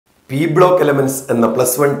P block elements എന്ന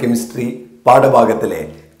 +1 chemistry പാഠഭാഗത്തിലെ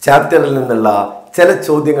ചാപ്റ്ററിൽ നിന്നുള്ള ചില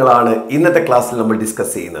ചോദ്യങ്ങളാണ് ഇന്നത്തെ ക്ലാസ്സിൽ നമ്മൾ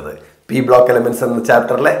ഡിസ്കസ് ചെയ്യുന്നത്. പി ബ്ലോക്ക് എലമെന്റ്സ് എന്ന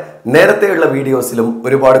ചാപ്റ്ററിലെ നേരത്തെയുള്ള വീഡിയോസിലും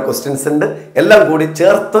ഒരുപാട് ക്വസ്റ്റ്യൻസ് ഉണ്ട്. എല്ലാം കൂടി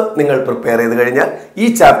ചേർത്ത് നിങ്ങൾ പ്രിപ്പയർ ചെയ്ത് കഴിഞ്ഞാൽ ഈ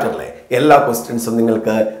ചാപ്റ്ററിലെ എല്ലാ ക്വസ്റ്റ്യൻസും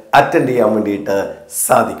നിങ്ങൾക്ക് അറ്റൻഡ് ചെയ്യാൻ വേണ്ടിയിട്ട്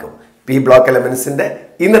സാധിക്കും. പി ബ്ലോക്ക് എലമെന്റ്സിന്റെ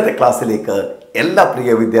ഇന്നത്തെ ക്ലാസ്സിലേക്ക് എല്ലാ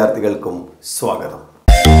പ്രിയ വിദ്യാർത്ഥികൾക്കും സ്വാഗതം.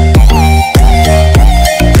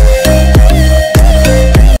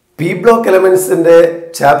 പി ബ്ലോക്ക് എലമെന്റ്സിന്റെ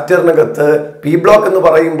ചാപ്റ്ററിനകത്ത് പി ബ്ലോക്ക് എന്ന്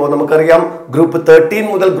പറയുമ്പോൾ നമുക്കറിയാം ഗ്രൂപ്പ് 13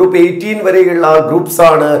 മുതൽ ഗ്രൂപ്പ് 18 വരെയുള്ള ഗ്രൂപ്പ്സ്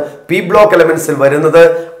ആണ് പി ബ്ലോക്ക് എലമെന്റ്സിൽ വരുന്നത്.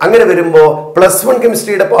 അങ്ങനെ വരുമ്പോൾ +1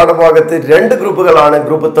 കെമിസ്ട്രിയുടെ പാഠഭാഗത്ത് 2 ഗ്രൂപ്പുകളാണ്,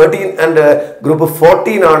 ഗ്രൂപ്പ് 13 ആൻഡ് ഗ്രൂപ്പ്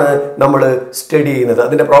 14 ആണ് നമ്മൾ സ്റ്റഡി ചെയ്യുന്നത്.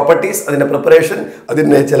 അതിന്റെ പ്രോപ്പർട്ടീസ്, അതിന്റെ പ്രിപ്പറേഷൻ,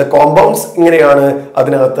 അതിന്റെ ചില കോമ്പൗണ്ട്സ്, ഇങ്ങനെയാണ്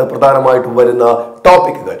അതിനകത്ത് പ്രധാനമായിട്ട് വരുന്ന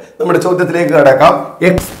ടോപ്പിക്കുകൾ. നമ്മുടെ ചോദ്യത്തിലേക്ക് കടക്കാം.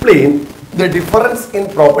 Explain the difference in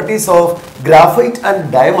properties of graphite and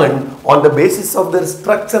diamond on the basis of their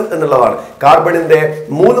structure എന്നുള്ളതാണ്. കാർബണിന്റെ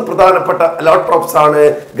 3 പ്രധാനപ്പെട്ട അലോട്രോപ്സ് ആണ്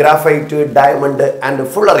ഗ്രാഫൈറ്റ്, ഡയമണ്ട് ആൻഡ്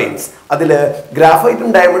ഫുള്ളറീൻസ്. അതിൽ ഗ്രാഫൈറ്റും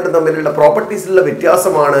ഡയമണ്ടും തമ്മിലുള്ള പ്രോപ്പർട്ടീസിലുള്ള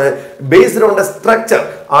വ്യത്യാസമാണ് ബേസ്ഡ് ഓൺ ദ സ്ട്രക്ചർ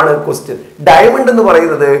ആണ് ക്വസ്റ്റ്യൻ. ഡയമണ്ട് എന്ന്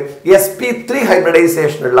പറയുന്നത് sp3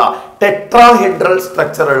 ഹൈബ്രിഡൈസേഷൻ ഉള്ള ടെട്രാഹെഡ്രൽ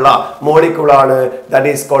സ്ട്രക്ചർ ഉള്ള മോളിക്യൂൾ ആണ്. That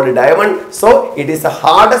is called diamond. So it is the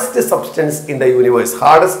hardest substance in the universe.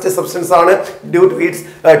 Hardest substance ആണ് due to its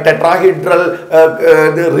tetrahedral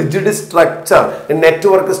rigid structure,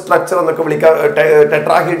 network structure എന്നൊക്കെ വിളിക്കാം.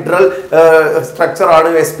 Tetrahedral structure ആണ്,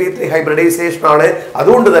 sp3 hybridisation ആണ്.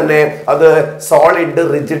 അതുകൊണ്ട് തന്നെ അത് സോളിഡ്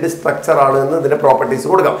റിജിഡ് സ്ട്രക്ചർ ആണ് എന്ന് ഇതിന്റെ പ്രോപ്പർട്ടീസ്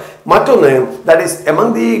കൊടുക്കാം. മറ്റൊന്ന്, that is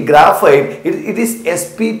among the graphite it is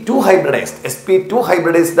sp2 hybridised. sp2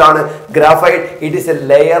 hybridised ആണ് graphite. It is A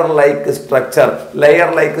layer like structure. Layer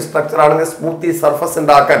like structure ആണെങ്കിൽ സ്മൂത്തി സർഫസ്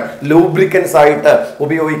ഉണ്ടാക്കാൻ ലൂബ്രിക്കൻസ് ആയിട്ട്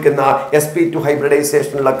ഉപയോഗിക്കുന്ന sp2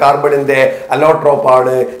 ഹൈബ്രിഡൈസേഷൻ ഉള്ള കാർബണിന്റെ അലോട്രോപ്പ്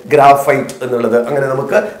ആണ് ഗ്രാഫൈറ്റ് എന്നുള്ളത്. അങ്ങനെ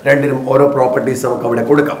നമുക്ക് രണ്ടിനും ഓരോ പ്രോപ്പർട്ടീസ് നമുക്ക് അവിടെ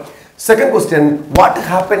കൊടുക്കാം. Second question, what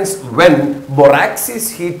happens when borax is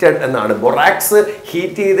heated എന്നാണ്. ബൊറാക്സ്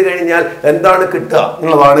ഹീറ്റ് ചെയ്ത് കഴിഞ്ഞാൽ എന്താണ് കിട്ടുക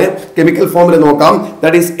എന്നുള്ളതാണ്. കെമിക്കൽ ഫോമുല നോക്കാം.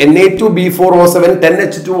 ദാറ്റ് ഈസ് Na2B4O7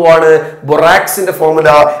 10H2 ആണ് ബൊറാക്സിന്റെ ഫോമുല.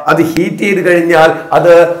 അത് ഹീറ്റ് ചെയ്ത് കഴിഞ്ഞാൽ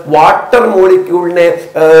അത് വാട്ടർ മോളിക്യൂളിനെ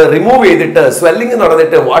റിമൂവ് ചെയ്തിട്ട്, സ്വെല്ലിംഗ്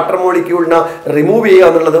നടന്നിട്ട് വാട്ടർ മോളിക്യൂളിനെ റിമൂവ് ചെയ്യുക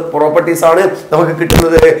എന്നുള്ളത് പ്രോപ്പർട്ടീസ് ആണ്. നമുക്ക്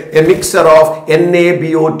കിട്ടുന്നത് A mixture of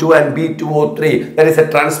NaBO2 and B2O3. That is A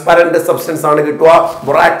transparent substance ആണ് കിട്ടുക.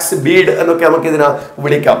 ബൊറാക്സ് ബീഡ് എന്നൊക്കെ നമുക്ക് ഇതിനെ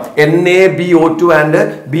വിളിക്കാം. NaBO2 ആൻഡ്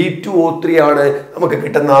B2O3 ആണ് നമുക്ക്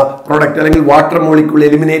കിട്ടുന്ന പ്രോഡക്റ്റ്. അല്ലെങ്കിൽ വാട്ടർ മോളിക്യൂൾ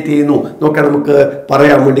എലിമിനേറ്റ് ചെയ്യുന്നു എന്നൊക്കെ നമുക്ക്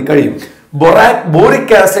പറയാൻ വേണ്ടി കഴിയും.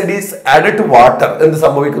 Boric acid is added to water. എന്ത്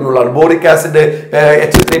സംഭവിക്കുന്നുള്ളതാണ്? ബോറിക് ആസിഡ്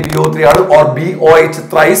H3BO3 ആണ്. ഓർ BOH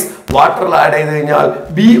ത്രൈസ് വാട്ടറിൽ ആഡ് ചെയ്ത് കഴിഞ്ഞാൽ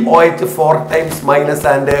BOH 4 times minus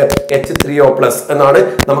and H3O+ എന്നാണ്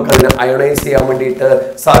നമുക്ക് അതിനെ അയോണൈസ് ചെയ്യാൻ വേണ്ടിയിട്ട്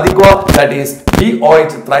സാധിക്കുക. That is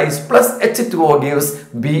BOH thrice plus H2O gives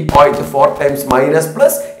BOH 4 times minus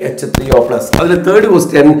plus H3O+. അതിൽ third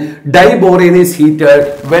question, ഡൈബോറേൻ is heated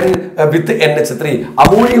when with NH3.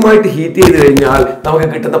 അമോണിയമായിട്ട് heat ചെയ്ത് കഴിഞ്ഞാൽ നമുക്ക്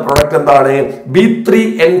കിട്ടുന്ന പ്രൊഡക്റ്റ് എന്താണ്?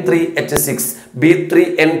 B3N3H6.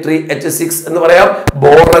 B3N3H6 എന്ന് പറയാം,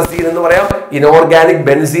 ബോറസീൻ എന്ന് പറയാം, ഇനോർഗാനിക്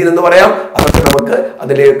ബെൻസീൻ എന്ന് പറയാം. അതൊക്കെ നമുക്ക്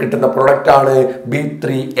അതിൽ കിട്ടുന്ന പ്രൊഡക്റ്റ് ആണ്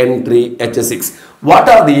B3N3H6. What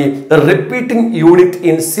are the repeating unit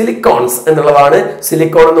in silicones എന്നുള്ളതാണ്.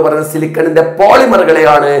 സിലിക്കോൺ എന്ന് പറയുന്നത് സിലിക്കണിന്റെ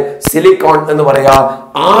പോളിമറുകളെയാണ് സിലിക്കോൺ എന്ന് പറയാ.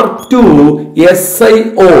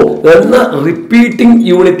 R2SiO എന്ന റിപ്പീറ്റിംഗ്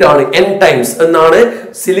യൂണിറ്റ് ആണ്. N ടൈംസ് എന്നാണ്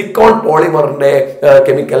silicone പോളിമറിന്റെ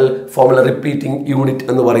chemical formula repeating unit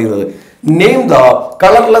എന്ന് പറയുന്നത്. Name the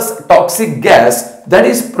colorless toxic gas that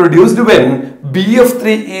is produced when BF3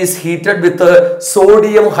 is heated with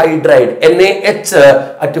sodium hydride NaH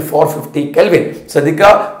at 450 Kelvin. Sadhika,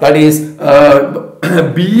 that is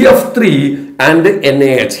BF3 and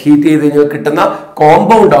NaH heat ചെയ്ത് കഴിഞ്ഞാൽ കിട്ടുന്ന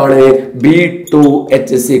compound ആണ്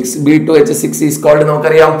B2H6. B2H6 is called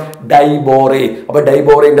നമുക്കറിയാം ഡൈബോറേ. അപ്പൊ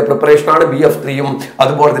ഡൈബോറേന്റെ preparation ആണ് BF3യും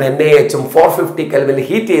അതുപോലെ തന്നെ NaHും 450 കെൽവിനിൽ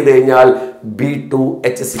heat ചെയ്ത് കഴിഞ്ഞാൽ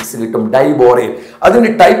B2H6 കിട്ടും, ഡൈബോറേ.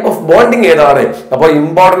 അതിന്റെ ടൈപ്പ് ഓഫ് ബോണ്ടിങ് ഏതാണ്? അപ്പോൾ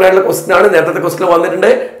ഇമ്പോർട്ടന്റ് ആയിട്ടുള്ള ക്വസ്റ്റ്യൻ ആണ്. നേരത്തെ ക്വസ്റ്റ്യൻ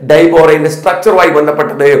വന്നിട്ടുണ്ട്. ഡൈബോറേന്റെ സ്ട്രക്ചറുമായി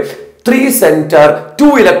ബന്ധപ്പെട്ടത് 3 സെന്റർ 2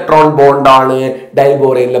 ഇലക്ട്രോൺ ബോണ്ട് ആണ്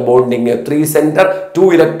ഡൈബോറേനിലെ bonding. 3 centre 2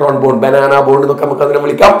 electron bond, banana bond എന്നൊക്കെ നമുക്ക് അതിനെ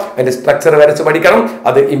വിളിക്കാം. അതിന്റെ സ്ട്രക്ചർ വരച്ച് പഠിക്കണം.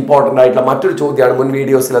 അത് ഇമ്പോർട്ടന്റ് ആയിട്ടുള്ള മറ്റൊരു ചോദ്യമാണ്. മുൻ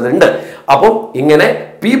വീഡിയോസിൽ അതുണ്ട്. അപ്പോൾ ഇങ്ങനെ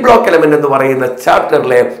പി ബ്ലോക്ക് എലമെന്റ് എന്ന് പറയുന്ന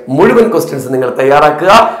ചാപ്റ്ററിലെ മുഴുവൻ ക്വസ്റ്റ്യൻസ് നിങ്ങൾ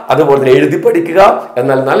തയ്യാറാക്കുക, അതുപോലെ തന്നെ എഴുതി പഠിക്കുക.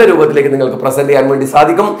 എന്നാൽ നല്ല രൂപത്തിലേക്ക് നിങ്ങൾക്ക് പ്രസന്റ് ചെയ്യാൻ വേണ്ടി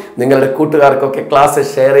സാധിക്കും. നിങ്ങളുടെ കൂട്ടുകാർക്കൊക്കെ ക്ലാസ്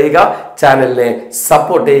ഷെയർ ചെയ്യുക, ചാനലിനെ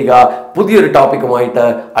സപ്പോർട്ട് ചെയ്യുക. പുതിയൊരു ടോപ്പിക്കുമായിട്ട്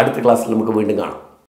അടുത്ത ക്ലാസ്സിൽ നമുക്ക് വീണ്ടും കാണാം.